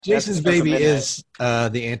Jason's baby is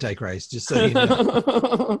the Antichrist, just so you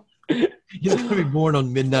know. He's going to be born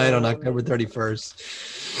on midnight on October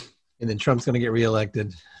 31st, and then Trump's going to get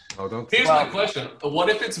reelected. Oh, don't. Here's my question. What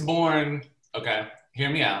if it's born, okay, hear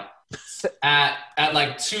me out, at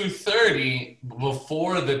like 2:30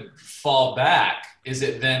 before the fall back? Is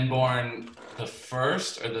it then born the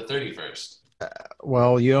 1st or the 31st?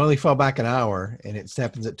 Well, you only fall back an hour, and it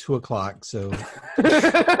happens at 2 o'clock, so...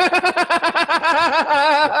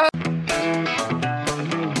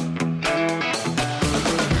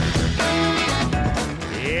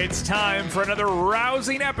 It's time for another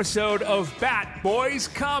rousing episode of Bat Boys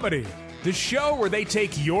Comedy, the show where they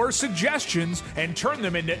take your suggestions and turn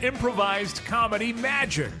them into improvised comedy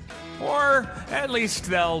magic. Or at least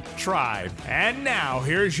they'll try. And now,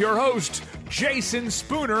 here's your host, Jason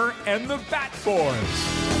Spooner and the Bat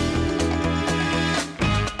Boys.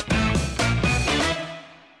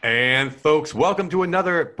 And folks, welcome to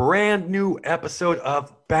another brand new episode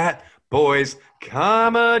of Bat Boys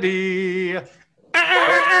Comedy. Let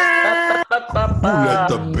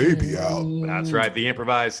the baby out. That's right, the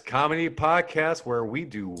improvised comedy podcast where we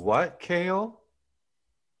do what, Kale?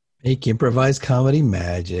 Make improvised comedy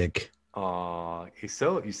magic. Aw, you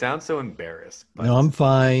sound so embarrassed. But... No, I'm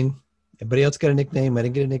fine. Everybody else got a nickname? I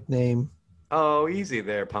didn't get a nickname. Oh, easy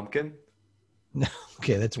there, Pumpkin. No,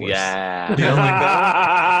 okay, that's worse. Yeah. You don't like that?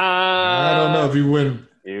 I don't know if you win.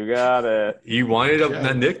 You got it. You wanted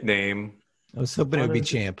a nickname. I was hoping it would be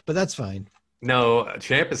Champ, but that's fine. No,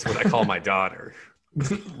 Champ is what I call my daughter.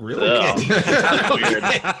 Really? That's weird.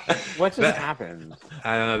 What just happened?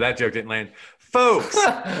 I don't know. That joke didn't land. Folks,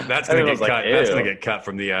 that's going to get cut. Ew. That's going to get cut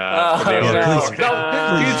from the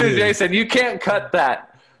Future Jason, you can't cut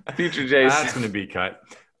that. Future Jason. That's going to be cut.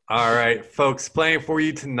 All right, folks, playing for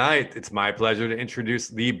you tonight, it's my pleasure to introduce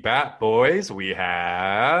the Bat Boys. We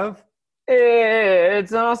have... Hey,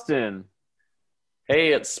 it's Austin.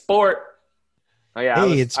 Hey, it's Sport. Oh, yeah.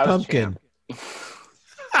 Hey, it's Pumpkin.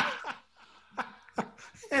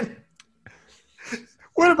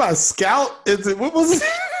 What about Scout? Is it what was it?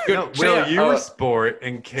 No, Will, you were Sport,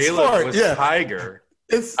 and Caleb Sport, was yeah. Tiger.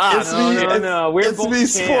 It's No. We're it's both me, Champ.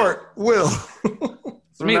 Sport. Will.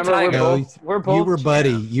 Remember, we're both You were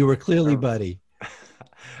Buddy. Champ. You were clearly Buddy.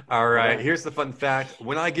 All right, here's the fun fact.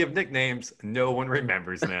 When I give nicknames, no one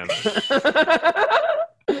remembers them.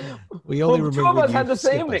 We only remember two of us you had the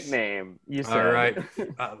same skip us. nickname. You said. All right.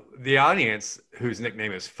 The audience, whose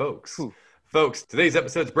nickname is Folks. Folks, today's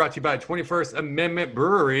episode is brought to you by 21st Amendment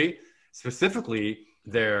Brewery, specifically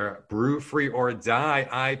their Brew Free or Die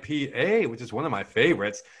IPA, which is one of my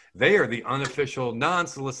favorites. They are the unofficial,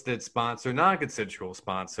 non-solicited sponsor, non-consensual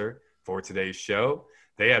sponsor for today's show.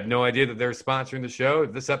 They have no idea that they're sponsoring the show,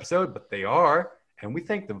 this episode, but they are, and we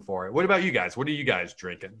thank them for it. What about you guys? What are you guys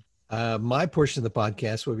drinking? My portion of the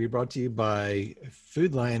podcast will be brought to you by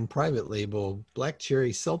Food Lion Private Label Black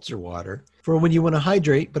Cherry Seltzer Water for when you want to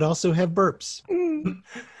hydrate but also have burps.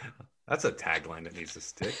 That's a tagline that needs to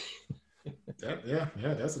stick. Yeah,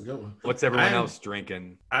 that's a good one. What's everyone else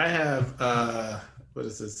drinking? I have what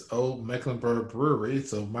is this? Old Mecklenburg Brewery.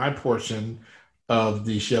 So my portion of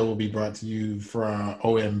the show will be brought to you from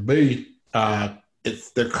OMB.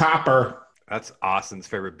 It's the Copper. That's Austin's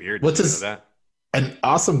favorite beer. Did What's you his- know that? An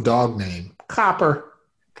awesome dog name. Copper.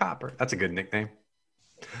 Copper. That's a good nickname.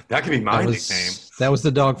 That could be my nickname. That was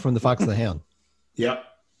the dog from The Fox and the Hound. Yep.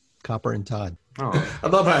 Copper and Todd. Oh. I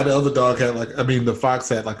love how the other dog had the fox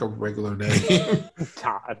had like a regular name.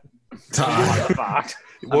 Todd. Todd.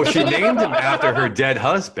 Well, she named him after her dead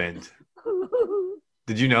husband.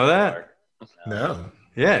 Did you know that? No.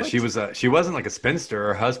 Yeah, she wasn't like a spinster.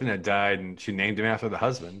 Her husband had died, and she named him after the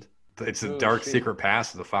husband. It's a dark secret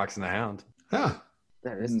past of the Fox and the Hound. Huh.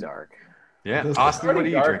 That is dark. Yeah, That's Austin, what are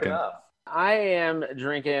you drinking? I am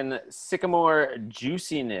drinking Sycamore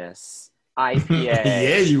Juiciness IPA.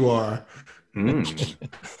 Yeah, you are.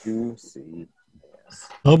 Juicy.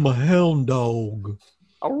 I'm a hound dog.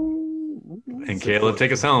 And Caleb,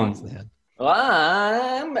 take us home. Well,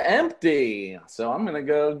 I'm empty, so I'm going to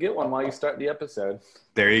go get one while you start the episode.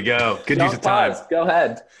 There you go. Good Don't use of time. pause. Go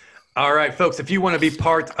ahead. All right, folks, if you want to be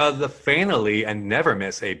part of the family and never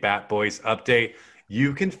miss a Bat Boys update,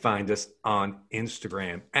 you can find us on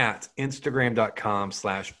Instagram at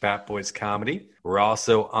instagram.com/batboyscomedy. We're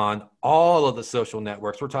also on all of the social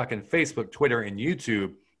networks. We're talking Facebook, Twitter, and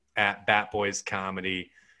YouTube at Bat Boys Comedy.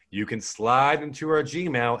 You can slide into our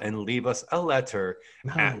Gmail and leave us a letter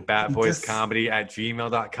at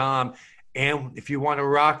batboyscomedy@gmail.com. And if you want to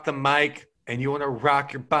rock the mic and you want to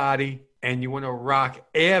rock your body and you want to rock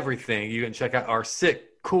everything, you can check out our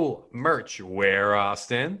sick, cool merch. Where,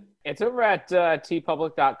 Austin? It's over at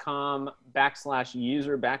tpublic.com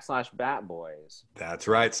 /user/batboys. That's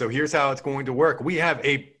right. So here's how it's going to work. We have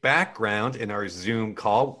a background in our Zoom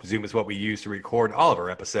call. Zoom is what we use to record all of our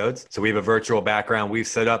episodes. So we have a virtual background we've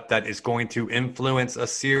set up that is going to influence a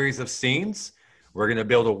series of scenes. We're going to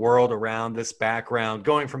build a world around this background,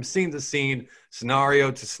 going from scene to scene,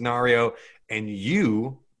 scenario to scenario. And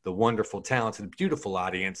you, the wonderful, talented, beautiful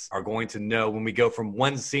audience, are going to know when we go from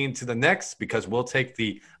one scene to the next, because we'll take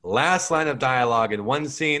the last line of dialogue in one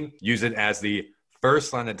scene, use it as the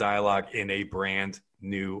first line of dialogue in a brand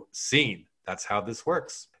new scene. That's how this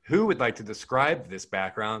works. Who would like to describe this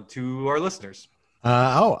background to our listeners?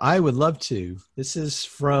 I would love to. This is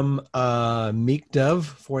from Meek Dove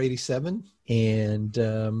 487. And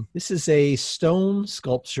this is a stone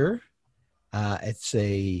sculpture. It's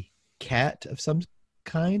a cat of some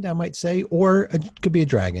kind, I might say, or it could be a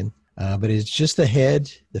dragon. But it's just the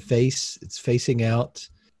head, the face. It's facing out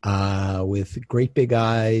with great big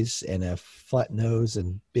eyes and a flat nose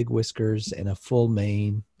and big whiskers and a full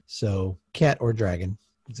mane. So cat or dragon.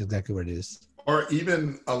 That's exactly what it is. Or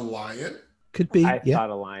even a lion. Could be. I thought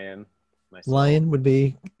a lion. Myself. Lion would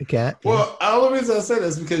be a cat. Well, the only reason I said that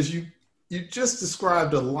is because you just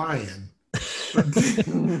described a lion. But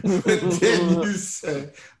then you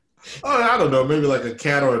said, oh, I don't know, maybe like a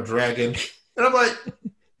cat or a dragon. And I'm like,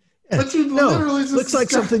 but you literally just looks like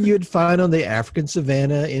something you'd find on the African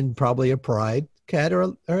savannah in probably a pride cat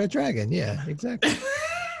or a dragon. Yeah, exactly.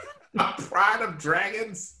 A pride of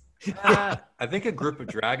dragons? I think a group of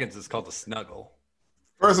dragons is called a snuggle.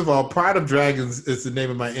 First of all, Pride of Dragons is the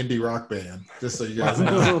name of my indie rock band, just so you guys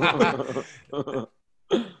know.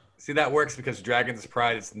 See, that works because Dragon's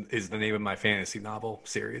Pride is the name of my fantasy novel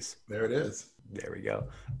series. There it is. There we go.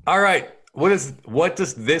 All right. What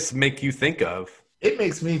does this make you think of? It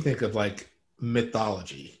makes me think of like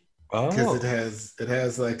mythology. Because it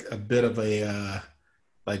has like a bit of a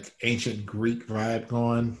like ancient Greek vibe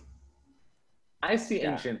going. I see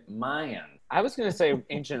ancient Mayan. I was going to say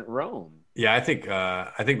ancient Rome. Yeah, I think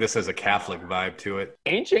this has a Catholic vibe to it.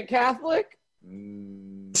 Ancient Catholic?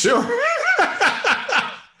 Sure.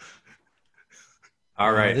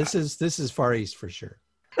 All right. This is Far East for sure.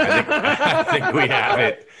 I think we have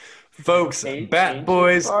it. Folks, Bat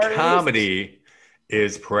Boys Comedy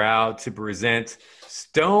is proud to present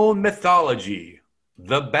Stone Mythology,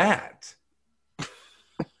 The Bat.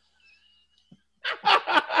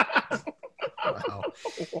 Wow.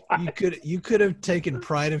 You could have taken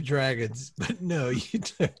Pride of Dragons, but no, you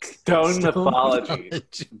took Stone Mythology.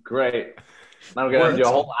 Great. Now we're going to do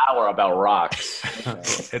a whole hour about rocks.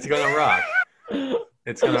 It's going to rock.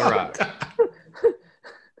 It's going to rock.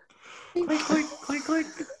 Click, click, click, click.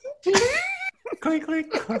 Click,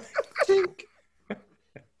 click, click. Tink.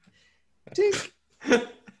 Tink.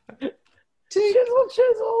 Chisel,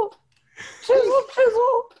 chisel. Chisel,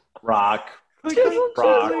 chisel. Rock. Chisel,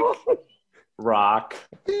 Rock. chisel. Rock.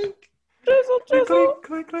 Tink. Chisel, chisel.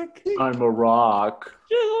 Click, click, click. I'm a rock.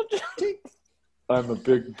 Chisel, chisel. I'm a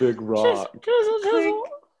big, big rock. Chisel, chisel.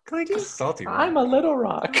 Click. Salty rock. I'm a little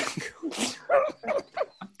rock.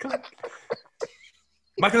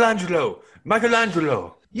 Michelangelo.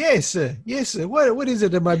 Yes, sir. What is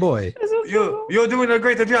it, my boy? You're doing a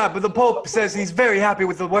great job, but the Pope says he's very happy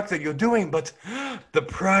with the work that you're doing, but the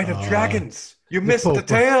Pride of Dragons, you missed the Pope.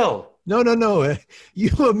 tail. No.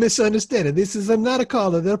 You are misunderstanding. This is not a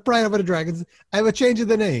call of the Pride of the Dragons. I have a change of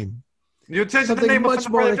the name. You changed the Something name much of the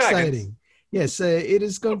more Pride of Dragons. exciting. Yes, it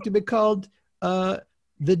is going to be called The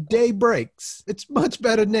Day Breaks. It's much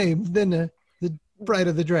better name than the Pride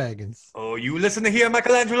of the Dragons. Oh, you listen to here,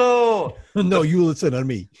 Michelangelo. No, you listen to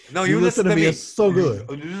me. No, you listen to me. It's so good.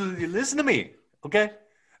 You listen to me, okay?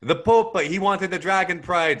 The Pope, he wanted the Dragon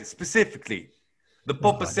Pride specifically. The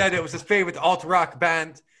Pope said it was his favorite alt-rock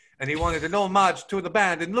band, and he wanted an homage to the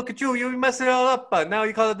band. And look at you, you messed it all up. Now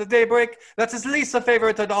you call it the Daybreak. That's his least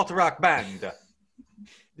favorite alt-rock band.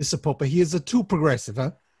 Mr. Pope, he is a too progressive,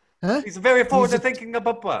 huh? He's very forward-thinking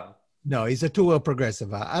Papa. No, he's a too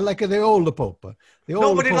progressive. I like the older Pope. The older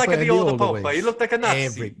Nobody Pope liked and the older Pope. ways. He looked like a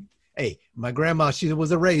Nazi. Hey, my grandma, she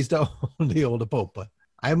was raised on the older Pope.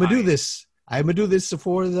 I'm going to do this. I'm going to do this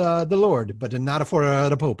for the Lord, but not for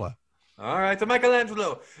the Pope. All right, so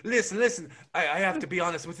Michelangelo, listen. I have to be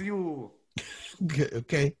honest with you.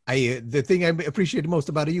 Okay. The thing I appreciate most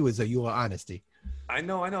about you is your honesty. I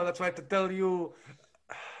know. That's why I have to tell you.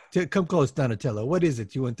 Come close, Donatello. What is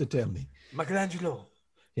it you want to tell me? Michelangelo.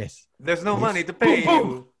 Yes. There's no money to pay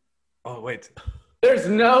you. Oh, wait. There's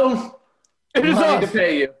no money to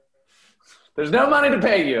pay you. There's no money to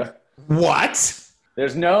pay you. What?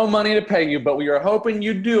 There's no money to pay you, but we are hoping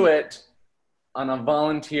you do it on a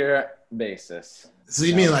volunteer basis. So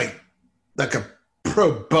you mean like a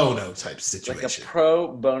pro bono type Like a situation. pro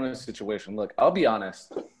bono situation. Look, I'll be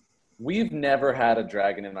honest. We've never had a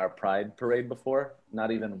dragon in our Pride Parade before, not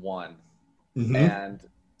even one. Mm-hmm. And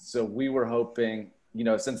so we were hoping,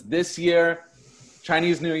 since this year,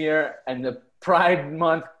 Chinese New Year, and the Pride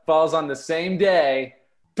Month falls on the same day,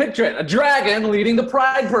 picture it, a dragon leading the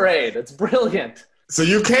Pride Parade. It's brilliant. So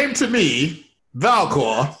you came to me,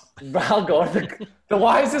 Valcor. Valgor, the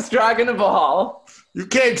wisest dragon of all. You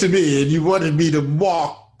came to me and you wanted me to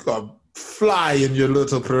walk or fly in your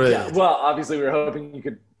little parade. Yeah, well, obviously we were hoping you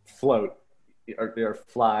could float or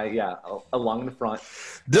fly, along the front.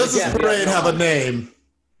 Does this parade have a name?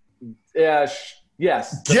 Yes.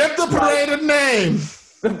 Give the parade a name.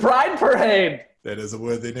 The Pride Parade. That is a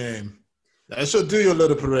worthy name. I shall do your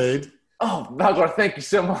little parade. Oh, Valgor, thank you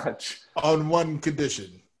so much. On one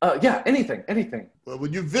condition. Yeah, anything. Well,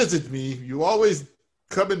 when you visit me, you always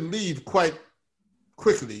come and leave quite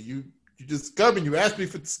quickly. You just come and you ask me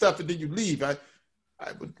for stuff and then you leave. I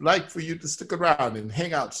would like for you to stick around and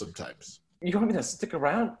hang out sometimes. You want me to stick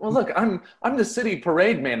around? Well, look, I'm the city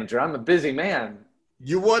parade manager. I'm a busy man.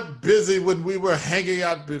 You weren't busy when we were hanging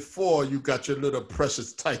out before you got your little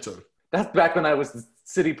precious title. That's back when I was the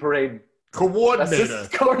city parade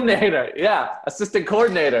coordinator. Yeah, assistant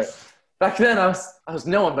coordinator. Back then I was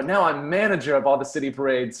no one, but now I'm manager of all the city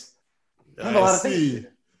parades. I have a lot of things.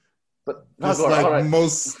 But just like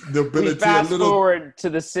most nobility, we fast forward to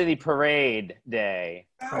the city parade day.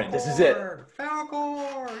 Valgor, right, this is it.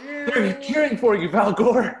 Valgor, yeah. They're cheering for you,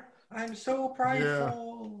 Valgor. I'm so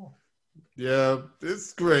prideful. Yeah,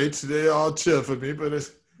 it's great. They all cheer for me, but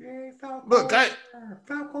Yay, Valgor, look, I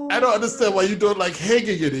Valgor. don't understand why you don't like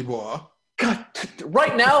hanging anymore. God,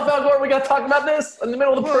 right now, Valgor, we got to talk about this in the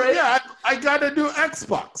middle of the parade? Yeah, I got a new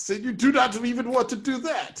Xbox, and you do not even want to do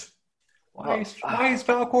that. Why is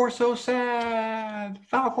Valgor so sad?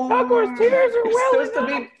 Falcor's tears are welling supposed to up.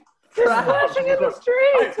 be He's proud. splashing in the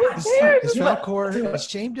streets. His tears Is are Falcor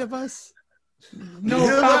ashamed of us? No, You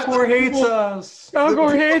hear that? Valgor hates us. Falcor The people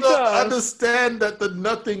hates don't us. understand that the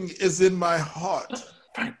nothing is in my heart.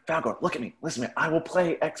 Fine, Valgor, look at me. Listen to me. I will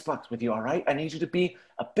play Xbox with you, all right? I need you to be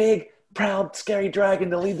a big, proud, scary dragon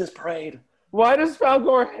to lead this parade. Why does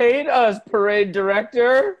Falcor hate us, parade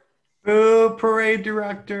director? Boo, parade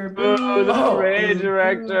director. Boo. Boo, the parade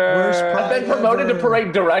director. I've been promoted to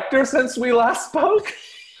parade director since we last spoke.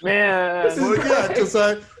 Man. Well, yeah, because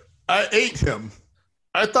I ate him.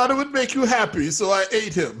 I thought it would make you happy, so I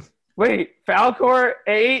ate him. Wait, Falcor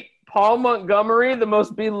ate Paul Montgomery, the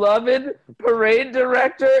most beloved parade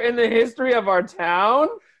director in the history of our town?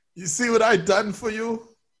 You see what I done for you, Oh,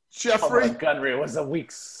 Jeffrey? Montgomery was a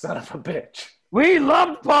weak son of a bitch. We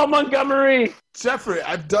loved Paul Montgomery. Jeffrey,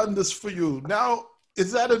 I've done this for you. Now,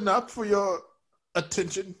 is that enough for your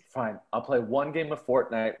attention? Fine, I'll play one game of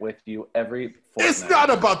Fortnite with you every fortnight. It's not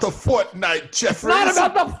about the Fortnite, Jeffrey. It's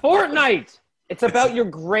not about the Fortnite. It's about your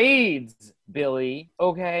grades, Billy.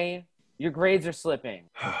 Okay? Your grades are slipping.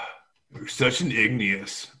 You're such an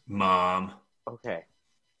igneous, Mom. Okay.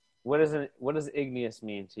 What does igneous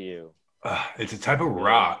mean to you? It's a type of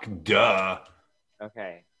rock. Duh.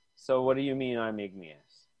 Okay. So what do you mean I'm igneous?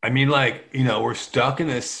 I mean, we're stuck in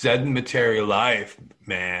a sedentary life,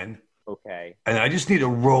 man. Okay. And I just need to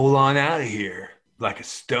roll on out of here like a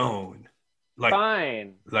stone.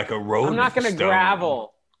 Fine. Like a road. I'm not going to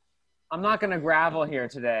gravel. I'm not going to gravel here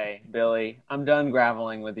today, Billy. I'm done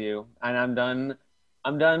graveling with you. And I'm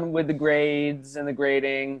done with the grades and the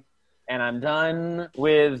grading. And I'm done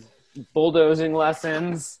with bulldozing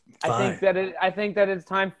lessons. Fine. I think that it's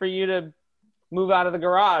time for you to move out of the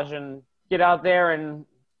garage and get out there and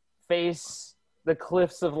face the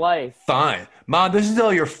cliffs of life. Fine. Mom, this is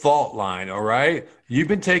all your fault line, all right? You've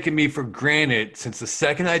been taking me for granted since the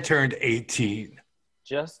second I turned 18.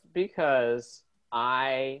 Just because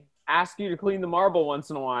I ask you to clean the marble once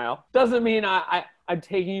in a while doesn't mean I'm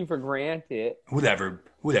taking you for granted. Whatever,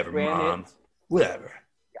 Mom. Whatever.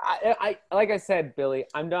 I like I said, Billy,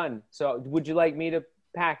 I'm done. So would you like me to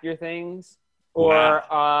pack your things? Or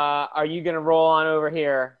are you going to roll on over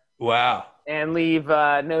here Wow. and leave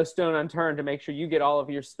no stone unturned to make sure you get all of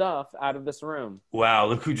your stuff out of this room? Wow,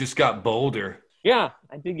 look who just got bolder. Yeah,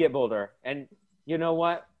 I did get bolder. And you know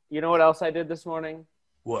what? You know what else I did this morning?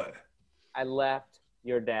 What? I left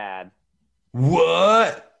your dad.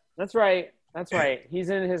 What? That's right. That's right. He's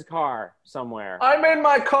in his car somewhere. I'm in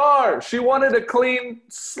my car. She wanted a clean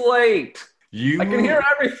slate. I can hear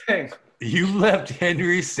everything. You left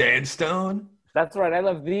Henry Sandstone? That's right. I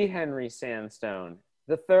love the Henry Sandstone,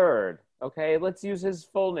 the third. Okay, let's use his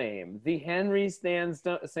full name. The Henry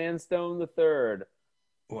Sandstone the third.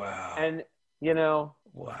 Wow. And, you know.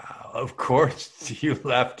 Wow. Of course you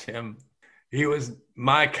left him. He was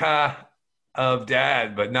my kind of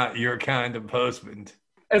dad, but not your kind of husband.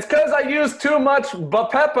 It's because I used too much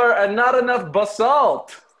pepper and not enough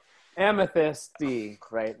basalt. Amethysty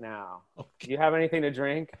right now. Do you have anything to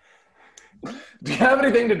drink? Do you have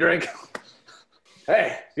anything to drink?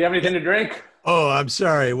 Hey, do you have anything to drink? Oh, I'm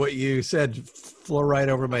sorry. What you said flew right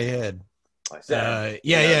over my head. I said,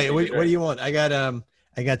 Yeah. What do you want? I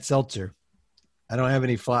got seltzer. I don't have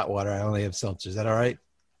any flat water. I only have seltzer. Is that all right?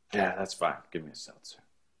 Yeah, that's fine. Give me a seltzer.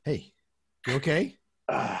 Hey, you okay?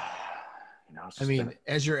 It's I mean,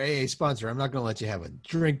 as your AA sponsor, I'm not going to let you have a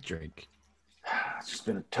drink. It's just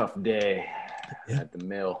been a tough day at the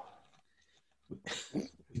mill.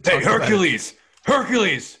 Hey, Hercules!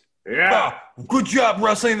 Hercules! Yeah. Wow, good job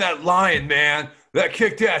wrestling that lion, man. That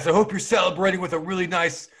kicked ass. I hope you're celebrating with a really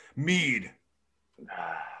nice mead.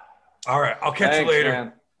 All right, I'll catch you later.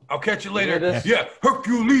 Man. I'll catch you later. Yeah.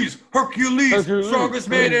 Hercules, strongest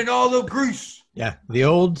man in all of Greece. Yeah, the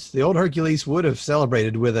old Hercules would have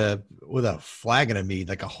celebrated with a flagon of mead,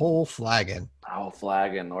 like a whole flagon. A whole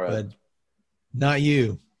flagon, But not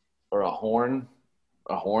you. or a horn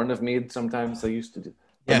of mead. Sometimes they used to do.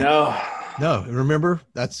 Yeah. No. Remember,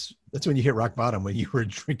 that's when you hit rock bottom, when you were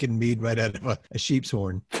drinking mead right out of a sheep's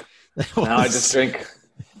horn. Now I just drink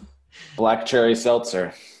black cherry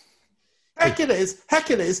seltzer. Hercules. Hey,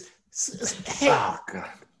 Oh God.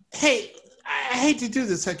 hey, I hate to do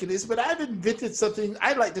this, Hercules, but I've invented something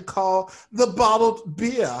I like to call the bottled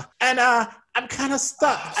beer. And I'm kind of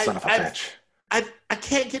stuck. Son of a bitch. I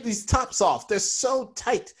can't get these tops off. They're so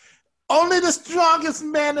tight. Only the strongest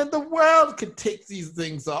man in the world can take these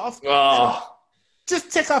things off. Oh.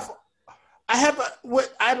 Just take off. I have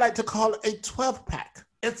what I like to call a 12-pack.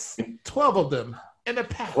 It's 12 of them in a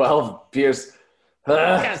pack. 12 beers.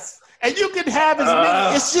 Yes. And you can have as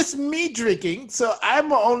many. It's just me drinking. So I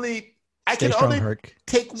can only Herc.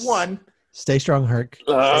 take one. Stay strong, Herc.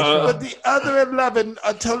 But the other 11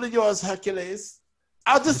 are totally yours, Hercules.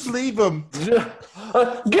 I'll just leave them. Get out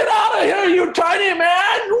of here, you tiny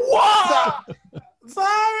man! Whoa!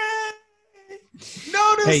 Sorry.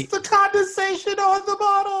 Notice the condensation on the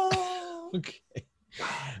bottle. Okay.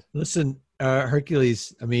 Listen,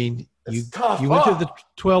 Hercules, I mean, you tough. went through the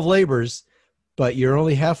 12 labors, but you're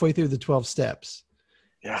only halfway through the 12 steps.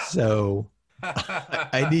 Yeah. So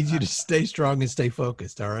I need you to stay strong and stay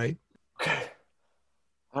focused, all right? Okay.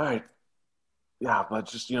 All right. Yeah, but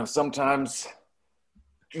just, sometimes,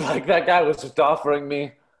 like that guy was just offering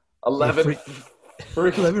me 11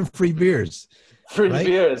 free 11 free beers. Right?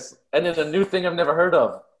 beers. And then a new thing I've never heard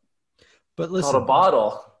of. But Called listen, a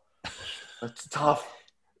bottle. That's tough.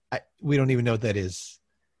 we don't even know what that is.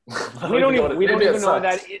 We don't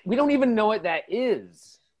even know what that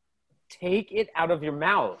is. Take it out of your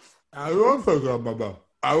mouth. Paul.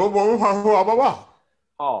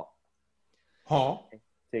 Huh?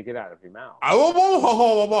 Take it out of your mouth.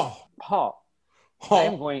 Uh-huh. Paul.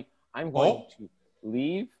 I'm going to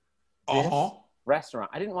leave this restaurant.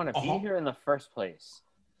 I didn't want to be here in the first place.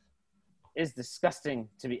 It is disgusting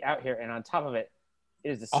to be out here, and on top of it,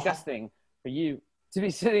 it is disgusting for you to be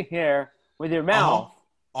sitting here with your mouth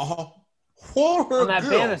on that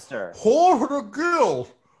banister.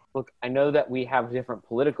 Look, I know that we have different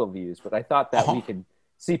political views, but I thought that we could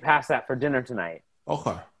see past that for dinner tonight.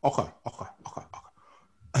 Okay.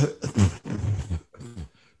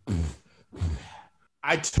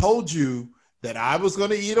 I told you that I was going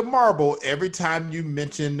to eat a marble every time you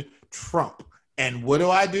mention Trump. And what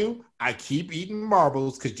do? I keep eating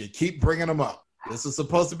marbles because you keep bringing them up. This is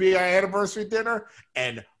supposed to be our anniversary dinner.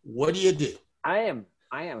 And what do? I am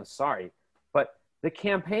sorry, but the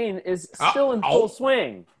campaign is still in full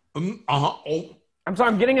swing. I'm sorry,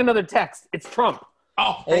 I'm getting another text. It's Trump.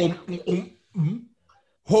 When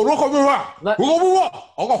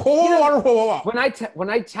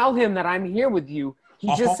I tell him that I'm here with you, he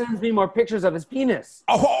just sends me more pictures of his penis.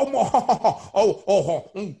 I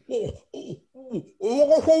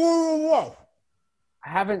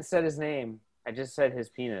haven't said his name. I just said his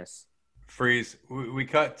penis. Freeze. We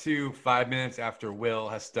cut to 5 minutes after Will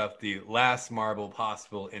has stuffed the last marble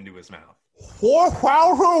possible into his mouth.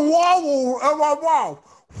 4,000 wobbles in my mouth.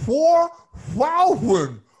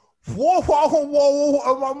 4,000 wobbles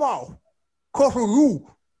in my mouth. Cause of you,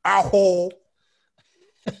 asshole.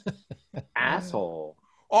 Asshole.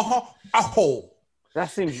 Asshole.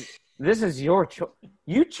 That seems. This is your choice.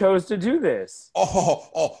 You chose to do this. You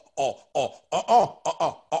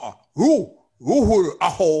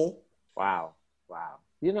asshole. Wow.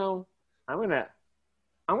 I'm gonna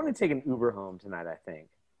take an Uber home tonight, I think.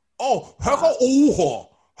 Heck over.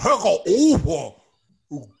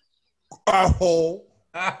 Asshole.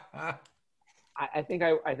 I think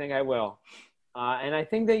I will. And I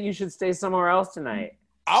think that you should stay somewhere else tonight.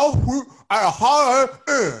 I'll holler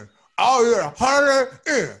in. I'll holler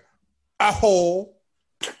in. Asshole.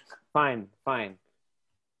 Fine.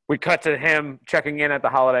 We cut to him checking in at the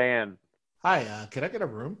Holiday Inn. Hi, can I get a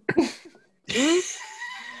room?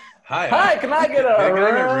 Hi, can I get a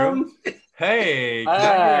room? Hey, can I get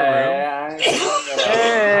a room?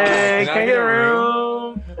 Hey, can I get a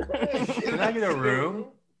room? Can I get a room?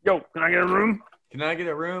 Yo, can I get a room? Can I get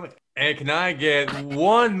a room? And can I get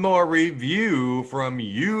one more review from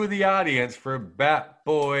you, the audience, for Bat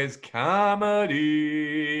Boys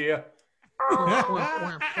Comedy?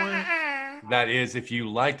 That is, if you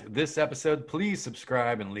liked this episode, please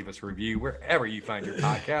subscribe and leave us a review wherever you find your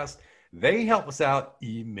podcast. They help us out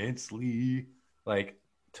immensely. Like,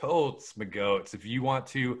 totes my goats. If you want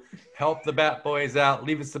to help the Bat Boys out,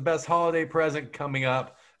 leave us the best holiday present coming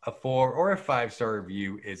up. A 4 or a 5-star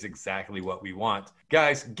review is exactly what we want.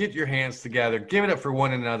 Guys, get your hands together. Give it up for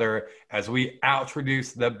one another as we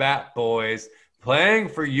introduce the Bat Boys. Playing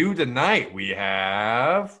for you tonight, we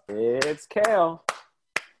have... It's Kale.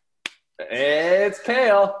 It's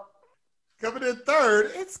Kale. Coming in third,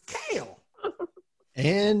 it's Kale.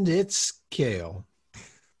 And it's Kale.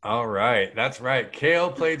 All right. That's right.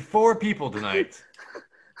 Kale played 4 people tonight.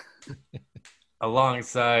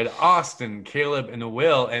 Alongside Austin, Caleb, and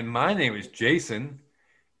Will. And my name is Jason.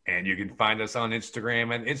 And you can find us on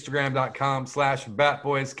Instagram at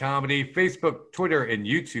instagram.com/BatBoysComedy, Facebook, Twitter, and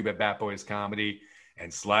YouTube at Batboys Comedy.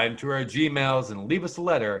 And slide into our Gmails and leave us a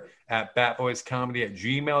letter at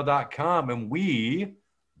batboyscomedy@gmail.com. And we,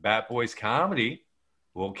 Batboys Comedy,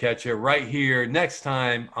 will catch you right here next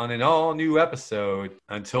time on an all-new episode.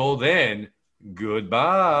 Until then,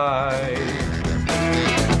 goodbye.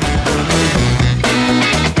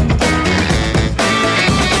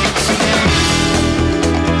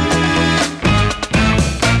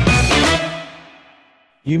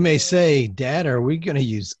 You may say, Dad, are we going to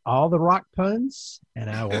use all the rock puns? And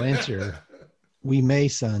I will answer, we may,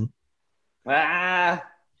 son. Ah,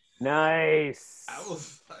 nice. I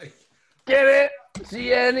was like, Get it?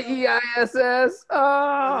 GNEISS.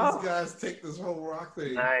 Oh, these guys take this whole rock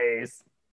thing. nice.